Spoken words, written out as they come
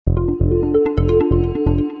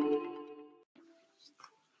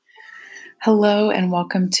Hello, and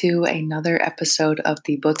welcome to another episode of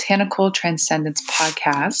the Botanical Transcendence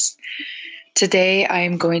Podcast. Today, I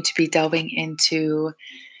am going to be delving into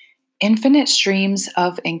infinite streams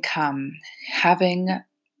of income, having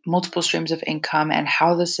multiple streams of income, and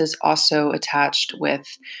how this is also attached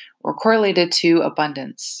with or correlated to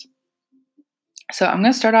abundance. So, I'm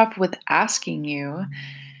going to start off with asking you,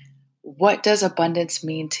 what does abundance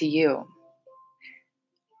mean to you?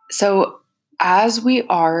 So, as we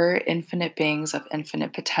are infinite beings of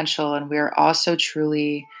infinite potential, and we are also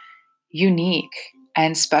truly unique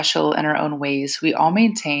and special in our own ways, we all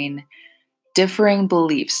maintain differing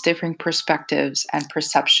beliefs, differing perspectives, and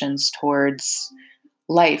perceptions towards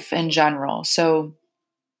life in general. So,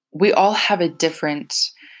 we all have a different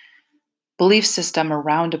belief system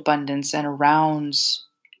around abundance and around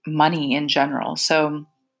money in general. So,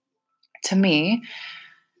 to me,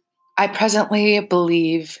 I presently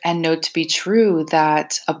believe and know to be true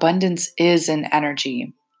that abundance is an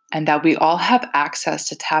energy and that we all have access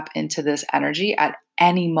to tap into this energy at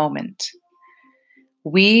any moment.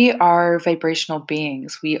 We are vibrational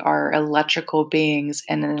beings. We are electrical beings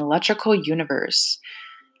in an electrical universe.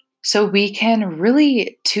 So we can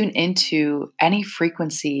really tune into any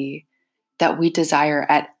frequency that we desire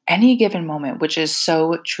at any given moment, which is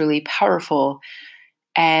so truly powerful.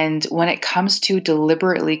 And when it comes to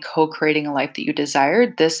deliberately co creating a life that you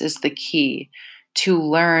desire, this is the key to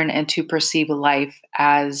learn and to perceive life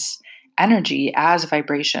as energy, as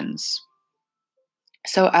vibrations.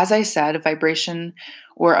 So, as I said, vibration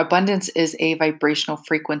or abundance is a vibrational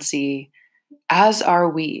frequency, as are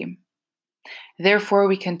we. Therefore,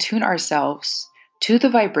 we can tune ourselves to the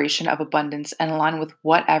vibration of abundance and align with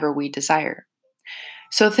whatever we desire.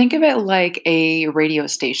 So, think of it like a radio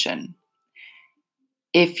station.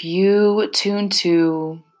 If you tune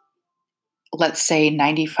to, let's say,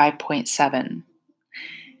 95.7,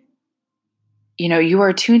 you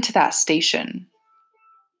are tuned to that station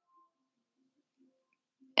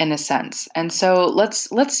in a sense. And so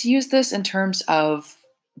let's use this in terms of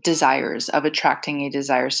desires, of attracting a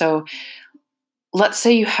desire. So let's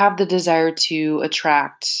say you have the desire to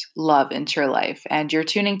attract love into your life and you're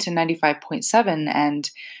tuning to 95.7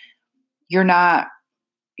 and you're not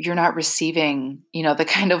receiving, the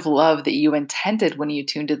kind of love that you intended when you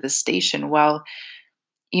tuned to the station. Well,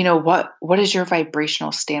 what is your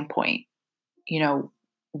vibrational standpoint?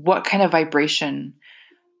 What kind of vibration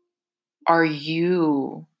are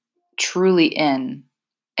you truly in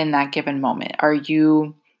that given moment? Are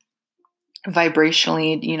you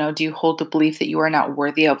vibrationally, do you hold the belief that you are not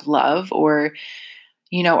worthy of love? Or,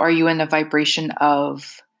 are you in a vibration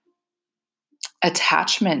of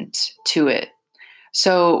attachment to it?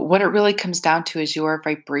 So what it really comes down to is your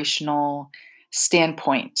vibrational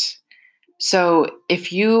standpoint. So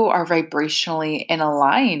if you are vibrationally in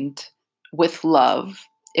aligned with love,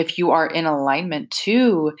 if you are in alignment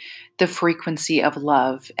to the frequency of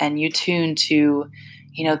love and you tune to,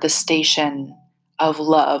 the station of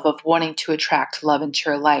love, of wanting to attract love into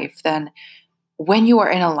your life, then when you are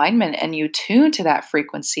in alignment and you tune to that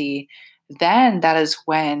frequency, then that is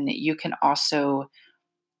when you can also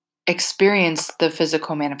experience the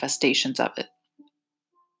physical manifestations of it.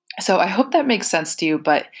 So I hope that makes sense to you,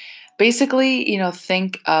 but basically,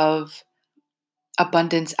 think of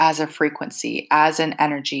abundance as a frequency, as an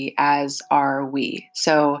energy, as are we.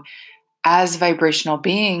 So as vibrational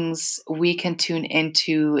beings, we can tune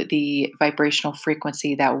into the vibrational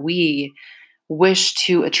frequency that we wish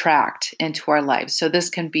to attract into our lives. So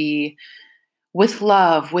this can be with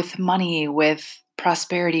love, with money, with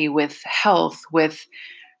prosperity, with health, with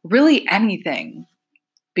really anything,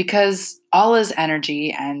 because all is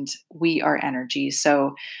energy and we are energy.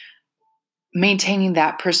 So maintaining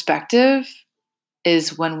that perspective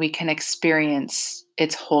is when we can experience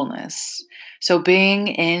its wholeness. So being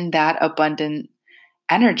in that abundant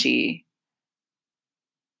energy,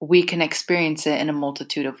 we can experience it in a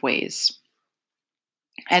multitude of ways.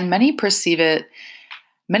 And many perceive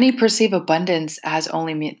abundance as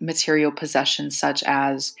only material possessions such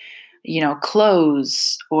as,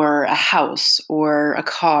 clothes or a house or a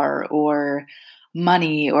car or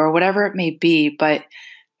money or whatever it may be, but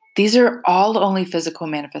these are all only physical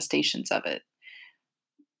manifestations of it.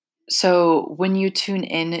 So when you tune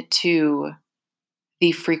in to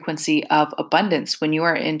the frequency of abundance, when you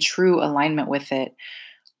are in true alignment with it,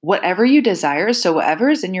 whatever you desire, so whatever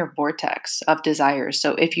is in your vortex of desire.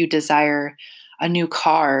 So if you desire a new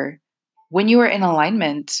car, when you are in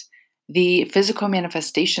alignment, the physical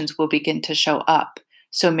manifestations will begin to show up.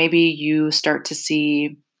 So maybe you start to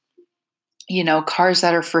see, cars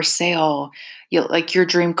that are for sale, like your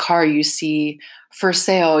dream car, you see for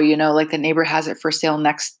sale, like the neighbor has it for sale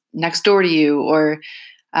next next door to you, or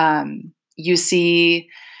you see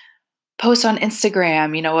posts on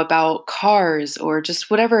Instagram, about cars or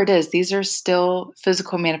just whatever it is. These are still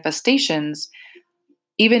physical manifestations,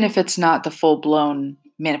 even if it's not the full blown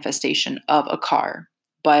manifestation of a car.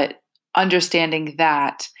 But understanding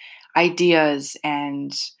that ideas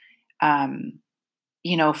and, um,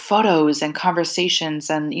 photos and conversations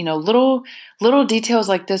and, little details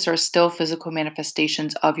like this are still physical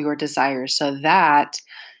manifestations of your desires. So that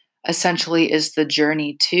essentially is the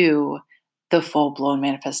journey to the full blown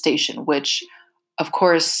manifestation, which, of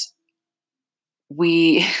course,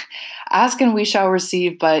 we ask and we shall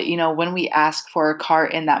receive. But, when we ask for a car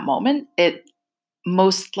in that moment, it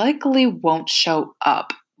most likely won't show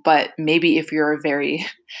up. But maybe if you're a very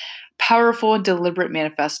powerful and deliberate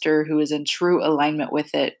manifester who is in true alignment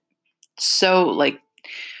with it, so like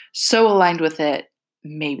so aligned with it,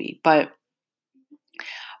 maybe. But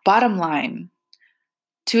bottom line,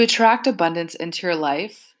 to attract abundance into your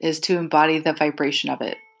life is to embody the vibration of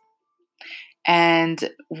it. And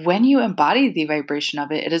when you embody the vibration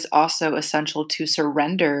of it, it is also essential to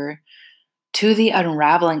surrender to the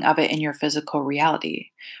unraveling of it in your physical reality.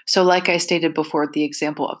 So, like I stated before, the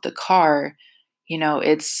example of the car,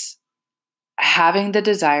 it's having the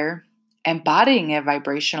desire, embodying it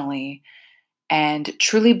vibrationally, and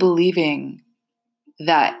truly believing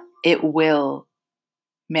that it will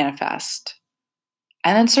manifest.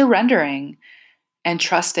 And then surrendering and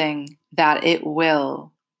trusting that it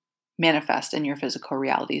will manifest in your physical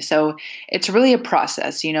reality. So it's really a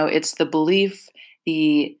process, it's the belief,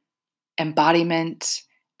 the embodiment,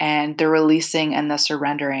 and the releasing and the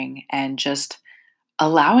surrendering, and just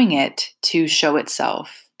allowing it to show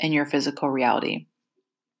itself in your physical reality.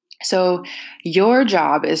 So your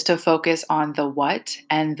job is to focus on the what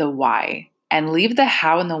and the why, and leave the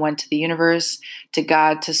how and the when to the universe, to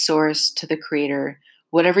God, to source, to the creator,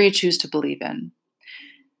 whatever you choose to believe in.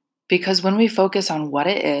 Because when we focus on what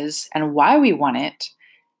it is and why we want it,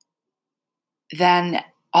 then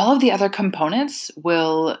all of the other components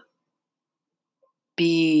will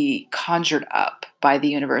be conjured up by the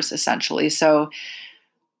universe, essentially. So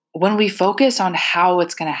when we focus on how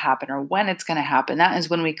it's going to happen or when it's going to happen, that is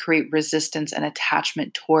when we create resistance and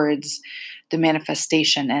attachment towards the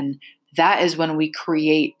manifestation. And that is when we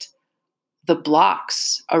create the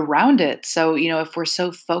blocks around it. So, if we're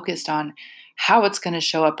so focused on how it's going to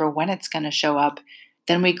show up or when it's going to show up,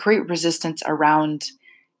 then we create resistance around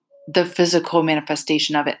the physical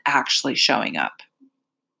manifestation of it actually showing up.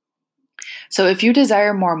 So, if you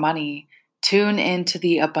desire more money, tune into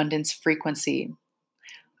the abundance frequency.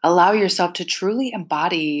 Allow yourself to truly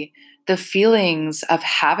embody the feelings of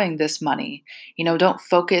having this money. Don't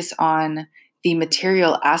focus on the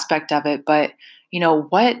material aspect of it, but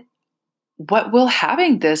what will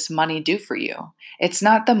having this money do for you? It's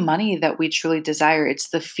not the money that we truly desire, it's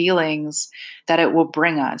the feelings that it will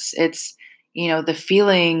bring us. It's, the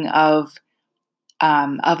feeling of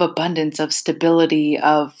abundance, of stability,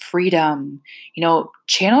 of freedom.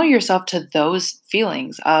 Channel yourself to those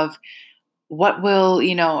feelings of what will,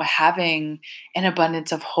 having an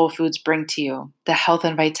abundance of whole foods bring to you, the health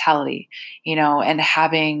and vitality, and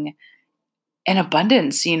having an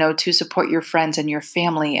abundance, to support your friends and your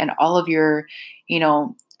family and all of your,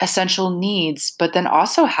 essential needs, but then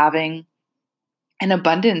also having an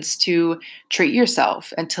abundance to treat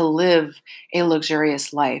yourself and to live a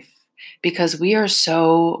luxurious life, because we are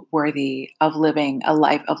so worthy of living a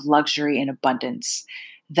life of luxury and abundance.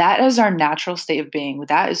 That is our natural state of being.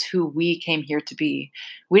 That is who we came here to be.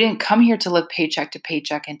 We didn't come here to live paycheck to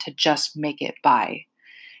paycheck and to just make it by.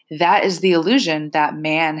 That is the illusion that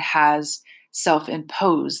man has self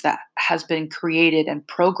imposed, that has been created and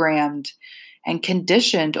programmed and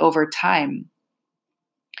conditioned over time.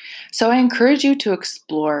 So I encourage you to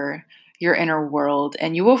explore your inner world,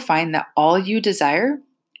 and you will find that all you desire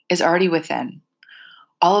is already within.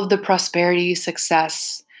 All of the prosperity,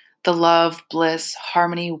 success, the love, bliss,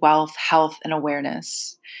 harmony, wealth, health, and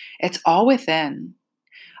awareness. It's all within.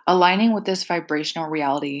 Aligning with this vibrational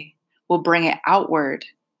reality will bring it outward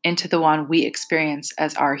into the one we experience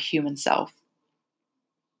as our human self.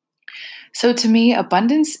 So to me,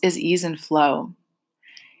 abundance is ease and flow.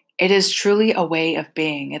 It is truly a way of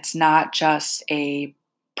being. It's not just a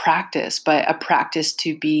practice, but a practice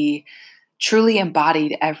to be truly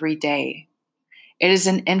embodied every day. It is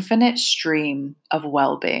an infinite stream of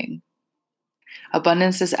well being.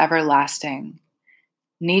 Abundance is everlasting.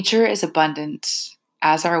 Nature is abundant,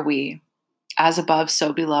 as are we, as above,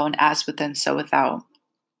 so below, and as within, so without.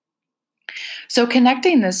 So,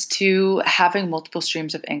 connecting this to having multiple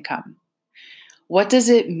streams of income. What does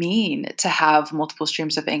it mean to have multiple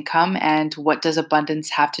streams of income, and what does abundance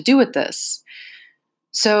have to do with this?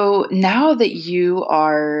 So now that you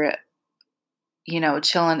are,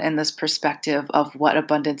 chilling in this perspective of what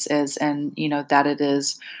abundance is and, that it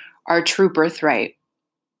is our true birthright,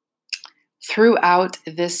 throughout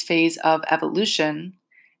this phase of evolution,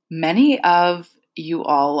 many of you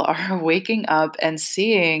all are waking up and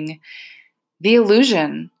seeing the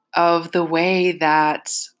illusion of the way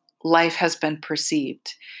that life has been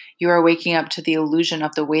perceived. You are waking up to the illusion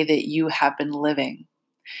of the way that you have been living,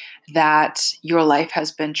 that your life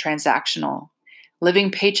has been transactional,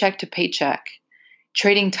 living paycheck to paycheck,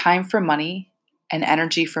 trading time for money and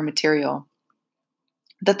energy for material.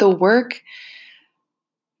 That the work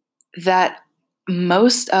that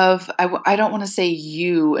most of, I don't want to say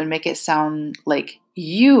you and make it sound like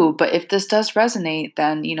you, but if this does resonate,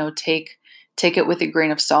 then, take it with a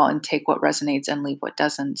grain of salt and take what resonates and leave what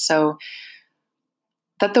doesn't. So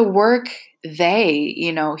that the work they,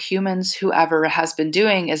 humans, whoever has been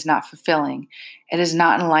doing is not fulfilling. It is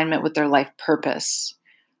not in alignment with their life purpose.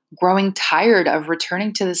 Growing tired of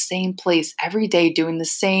returning to the same place every day, doing the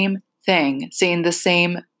same thing, seeing the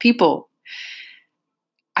same people.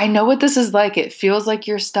 I know what this is like. It feels like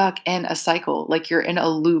you're stuck in a cycle, like you're in a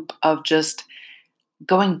loop of just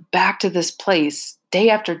going back to this place day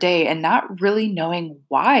after day and not really knowing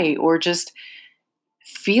why, or just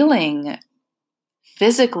feeling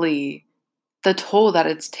physically the toll that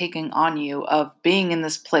it's taking on you of being in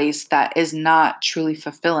this place that is not truly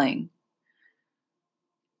fulfilling.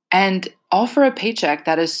 And all for a paycheck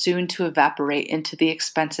that is soon to evaporate into the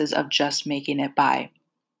expenses of just making it by.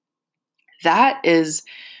 That is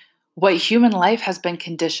what human life has been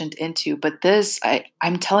conditioned into. But this,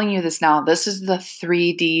 I'm telling you this now, this is the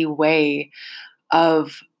 3D way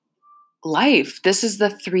of life. This is the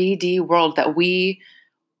 3D world that we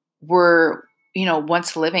were,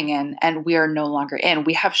 once living in, and we are no longer in.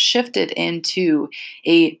 We have shifted into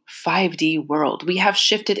a 5D world. We have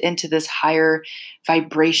shifted into this higher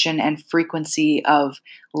vibration and frequency of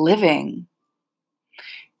living.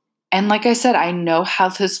 And like I said, I know how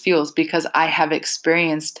this feels because I have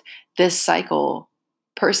experienced this cycle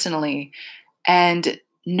personally. And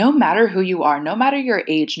no matter who you are, no matter your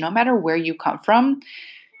age, no matter where you come from,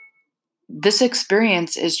 this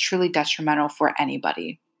experience is truly detrimental for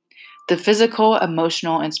anybody. The physical,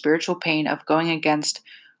 emotional, and spiritual pain of going against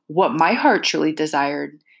what my heart truly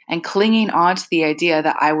desired and clinging on to the idea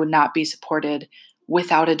that I would not be supported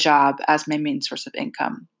without a job as my main source of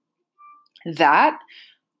income. That,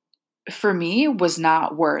 for me, was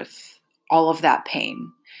not worth all of that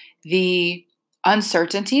pain. The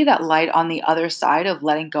uncertainty that lied on the other side of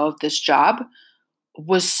letting go of this job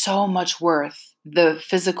was so much worth the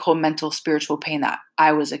physical, mental, spiritual pain that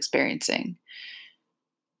I was experiencing.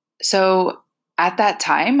 So at that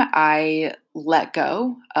time, I let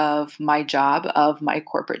go of my job, of my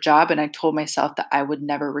corporate job, and I told myself that I would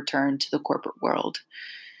never return to the corporate world.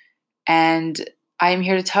 And I am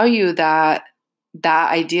here to tell you that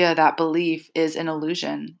that idea, that belief is an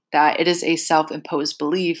illusion, that it is a self imposed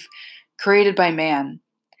belief created by man.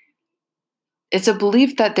 It's a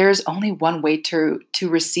belief that there's only one way to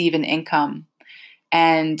receive an income.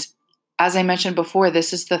 And as I mentioned before,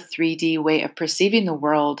 this is the 3D way of perceiving the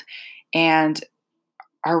world and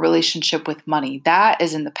our relationship with money. That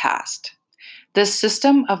is in the past. This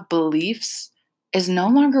system of beliefs is no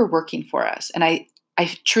longer working for us. And I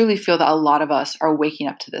truly feel that a lot of us are waking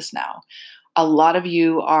up to this now. A lot of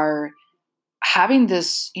you are having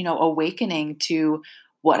this, awakening to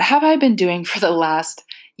what have I been doing for the last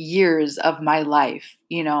years of my life,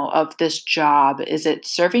 of this job? Is it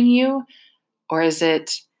serving you, or is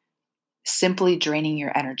it simply draining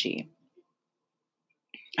your energy?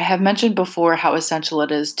 I have mentioned before how essential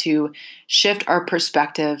it is to shift our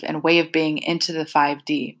perspective and way of being into the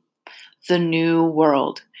 5D, the new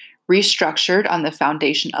world, restructured on the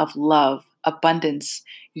foundation of love, abundance,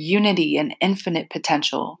 unity, and infinite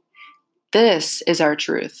potential. This is our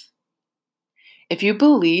truth. If you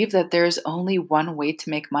believe that there is only one way to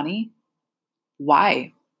make money,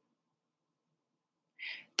 why?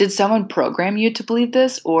 Did someone program you to believe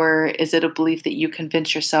this, or is it a belief that you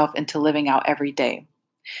convince yourself into living out every day?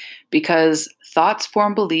 Because thoughts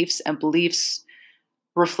form beliefs, and beliefs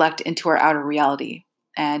reflect into our outer reality.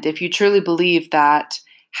 And if you truly believe that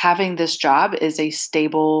having this job is a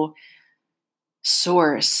stable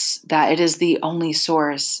source, that it is the only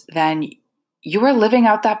source, then you are living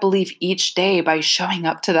out that belief each day by showing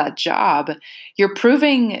up to that job. You're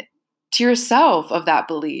proving to yourself of that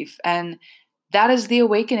belief. And that is the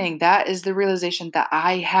awakening. That is the realization that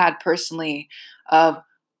I had personally of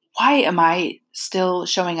why am I still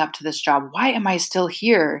showing up to this job? Why am I still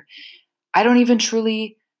here? I don't even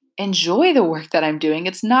truly enjoy the work that I'm doing.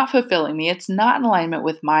 It's not fulfilling me. It's not in alignment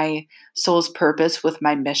with my soul's purpose, with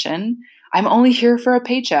my mission. I'm only here for a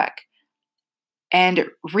paycheck. And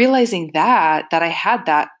realizing that I had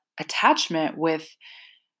that attachment with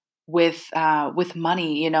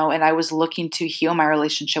money, and I was looking to heal my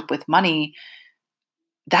relationship with money.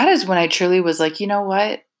 That is when I truly was like, you know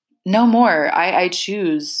what? No more. I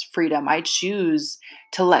choose freedom. I choose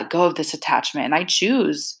to let go of this attachment. And I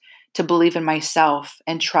choose to believe in myself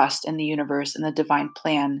and trust in the universe and the divine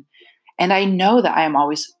plan. And I know that I am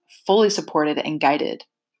always fully supported and guided.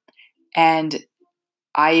 And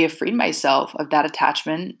I have freed myself of that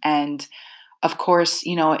attachment. And of course,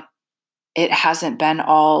 it hasn't been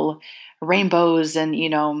all rainbows and,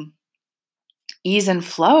 ease and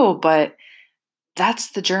flow, but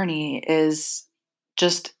that's the journey, is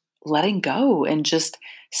just letting go and just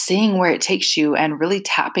seeing where it takes you and really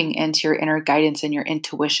tapping into your inner guidance and your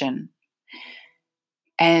intuition.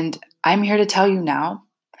 And I'm here to tell you now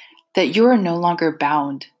that you are no longer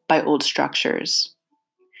bound by old structures.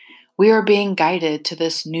 We are being guided to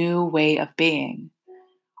this new way of being.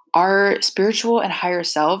 Our spiritual and higher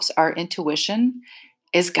selves, our intuition,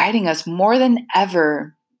 is guiding us more than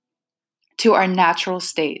ever to our natural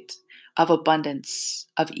state of abundance,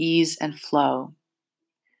 of ease and flow.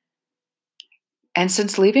 And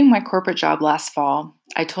since leaving my corporate job last fall,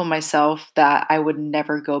 I told myself that I would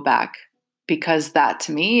never go back, because that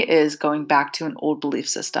to me is going back to an old belief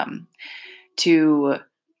system, to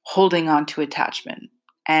holding on to attachment.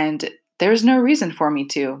 And there's no reason for me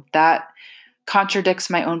to. That contradicts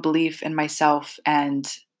my own belief in myself and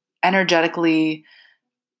energetically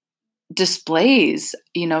displays,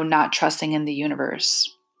 not trusting in the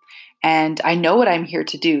universe. And I know what I'm here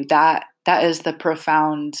to do. That is the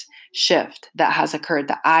profound shift that has occurred,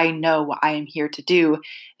 that I know what I am here to do.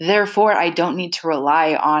 Therefore, I don't need to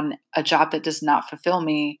rely on a job that does not fulfill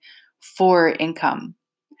me for income,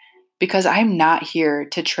 because I'm not here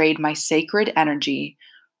to trade my sacred energy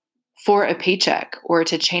for a paycheck or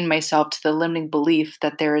to chain myself to the limiting belief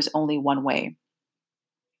that there is only one way.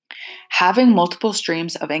 Having multiple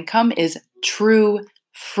streams of income is true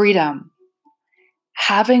freedom.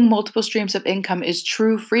 Having multiple streams of income is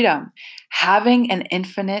true freedom. Having an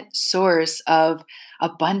infinite source of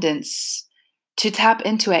abundance to tap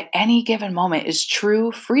into at any given moment is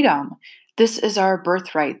true freedom. This is our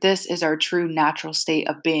birthright. This is our true natural state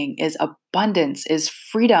of being, is abundance, is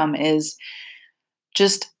freedom, is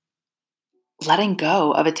just letting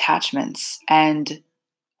go of attachments and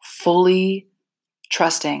fully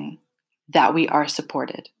trusting that we are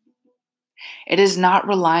supported. It is not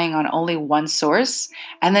relying on only one source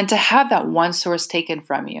and then to have that one source taken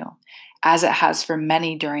from you, as it has for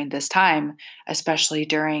many during this time, especially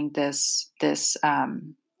during this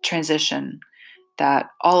transition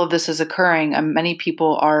that all of this is occurring. And many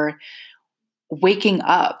people are waking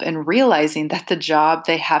up and realizing that the job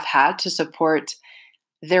they have had to support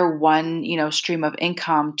their one, stream of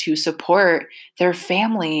income, to support their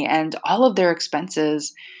family and all of their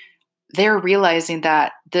expenses, they're realizing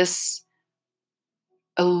that this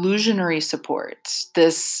illusionary support,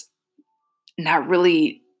 this not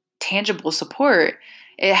really tangible support,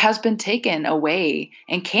 it has been taken away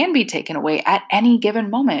and can be taken away at any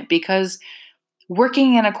given moment, because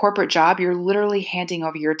working in a corporate job, you're literally handing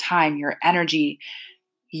over your time, your energy,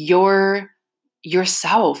 your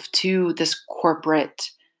yourself to this corporate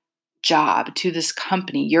job, to this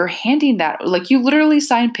company. You're handing that, like, you literally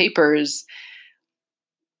sign papers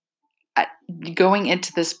at, going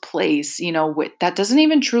into this place, that doesn't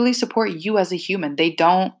even truly support you as a human. They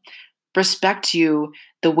don't respect you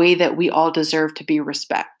the way that we all deserve to be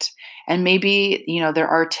respect. And maybe, there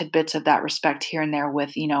are tidbits of that respect here and there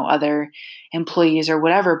with, other employees or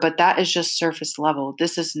whatever, but that is just surface level.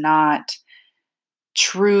 This is not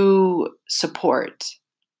true support,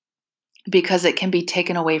 because it can be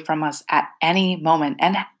taken away from us at any moment.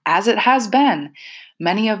 And as it has been,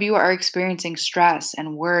 many of you are experiencing stress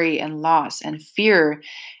and worry and loss and fear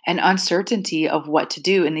and uncertainty of what to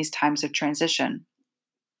do in these times of transition.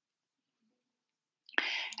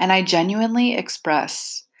 And I genuinely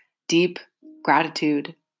express deep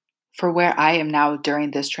gratitude for where I am now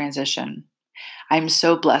during this transition. I'm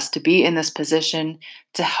so blessed to be in this position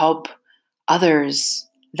to help others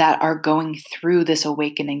that are going through this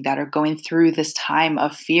awakening, that are going through this time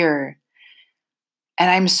of fear. And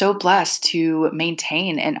I'm so blessed to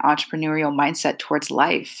maintain an entrepreneurial mindset towards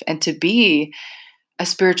life and to be a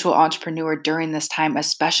spiritual entrepreneur during this time,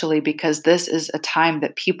 especially because this is a time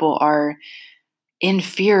that people are in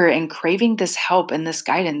fear and craving this help and this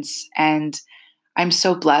guidance. And I'm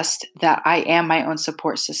so blessed that I am my own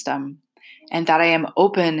support system and that I am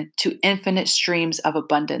open to infinite streams of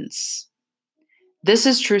abundance. This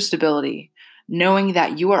is true stability, knowing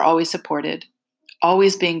that you are always supported,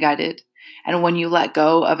 always being guided, and when you let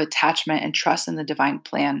go of attachment and trust in the divine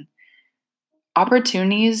plan,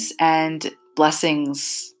 opportunities and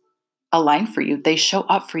blessings align for you. They show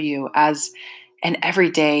up for you as an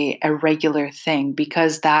everyday, a regular thing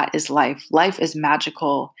because that is life. Life is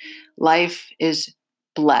magical. Life is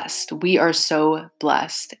blessed. We are so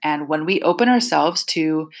blessed. And when we open ourselves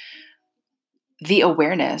to the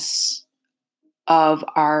awareness of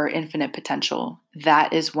our infinite potential,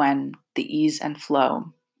 that is when the ease and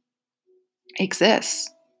flow exists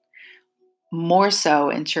more so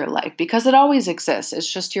into your life because it always exists.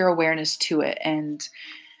 It's just your awareness to it and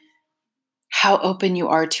how open you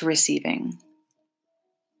are to receiving.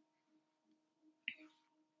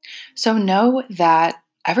 So know that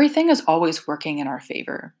everything is always working in our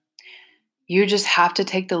favor. You just have to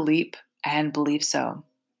take the leap and believe so.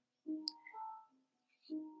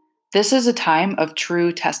 This is a time of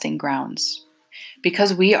true testing grounds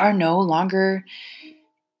because we are no longer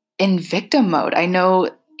in victim mode. I know,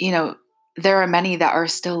 there are many that are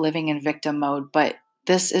still living in victim mode, but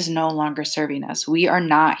this is no longer serving us. We are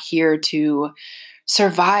not here to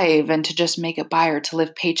survive and to just make it by or to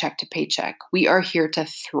live paycheck to paycheck. We are here to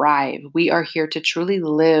thrive. We are here to truly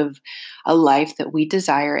live a life that we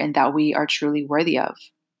desire and that we are truly worthy of.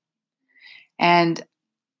 And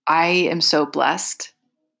I am so blessed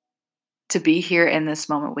to be here in this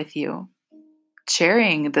moment with you,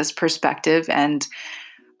 sharing this perspective and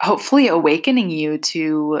hopefully awakening you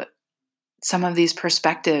to some of these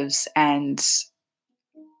perspectives and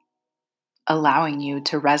allowing you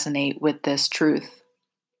to resonate with this truth.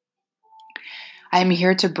 I am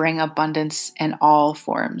here to bring abundance in all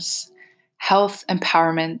forms: health,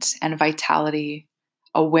 empowerment, and vitality,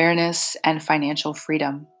 awareness, and financial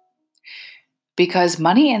freedom. Because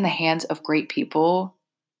money in the hands of great people,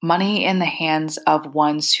 money in the hands of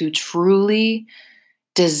ones who truly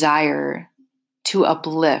desire to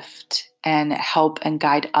uplift and help and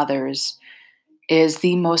guide others, is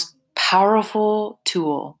the most powerful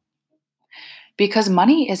tool. Because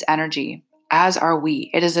money is energy, as are we.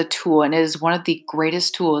 It is a tool, and it is one of the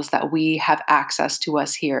greatest tools that we have access to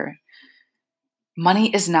us here.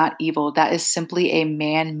 Money is not evil. That is simply a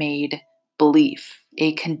man made belief,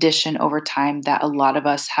 a condition over time that a lot of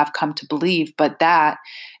us have come to believe. But that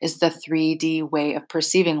is the 3D way of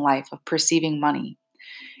perceiving life, of perceiving money.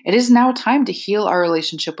 It is now time to heal our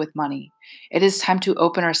relationship with money. It is time to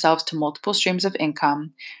open ourselves to multiple streams of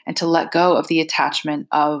income and to let go of the attachment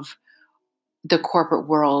of the corporate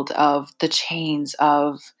world, of the chains,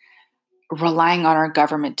 of relying on our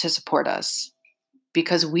government to support us.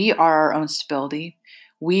 Because we are our own stability.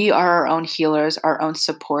 We are our own healers, our own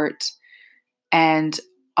support. And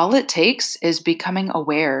all it takes is becoming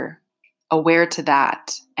aware to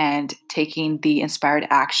that and taking the inspired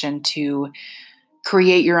action to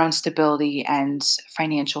create your own stability and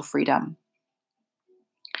financial freedom.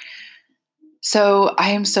 So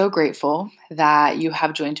I am so grateful that you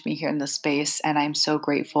have joined me here in this space, and I'm so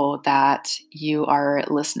grateful that you are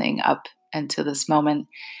listening up into this moment.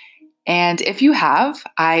 And if you have,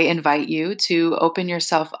 I invite you to open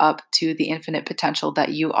yourself up to the infinite potential that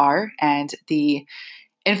you are and the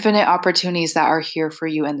infinite opportunities that are here for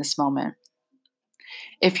you in this moment.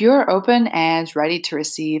 If you're open and ready to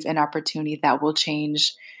receive an opportunity that will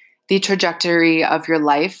change the trajectory of your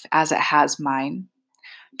life as it has mine,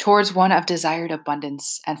 towards one of desired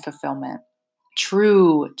abundance and fulfillment,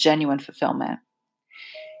 true, genuine fulfillment,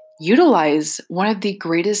 utilize one of the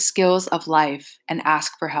greatest skills of life and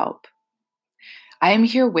ask for help. I am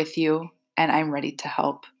here with you and I'm ready to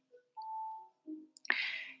help.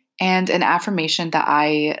 And an affirmation that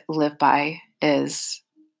I live by is: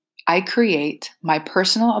 I create my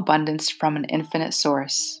personal abundance from an infinite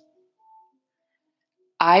source.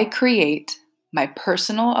 I create my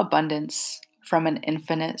personal abundance from an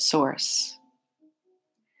infinite source.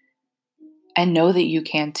 And know that you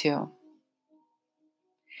can too.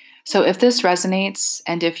 So if this resonates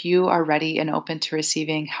and if you are ready and open to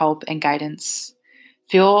receiving help and guidance,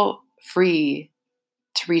 feel free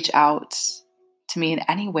to reach out to me in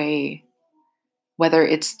any way, whether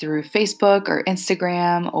it's through Facebook or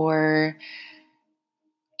Instagram or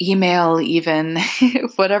email even,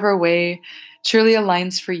 whatever way truly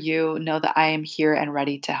aligns for you. Know that I am here and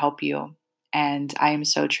ready to help you. And I am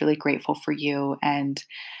so truly grateful for you. And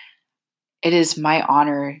it is my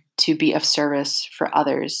honor to be of service for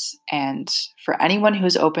others. And for anyone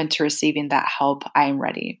who's open to receiving that help, I am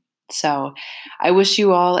ready. So I wish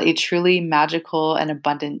you all a truly magical and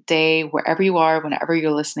abundant day wherever you are, whenever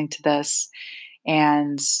you're listening to this.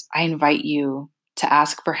 And I invite you to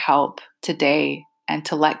ask for help today and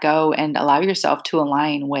to let go and allow yourself to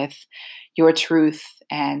align with your truth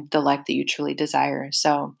and the life that you truly desire.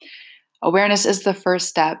 So, awareness is the first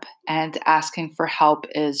step, and asking for help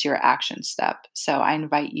is your action step. So, I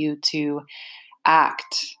invite you to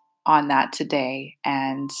act on that today.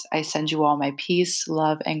 And I send you all my peace,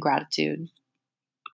 love, and gratitude.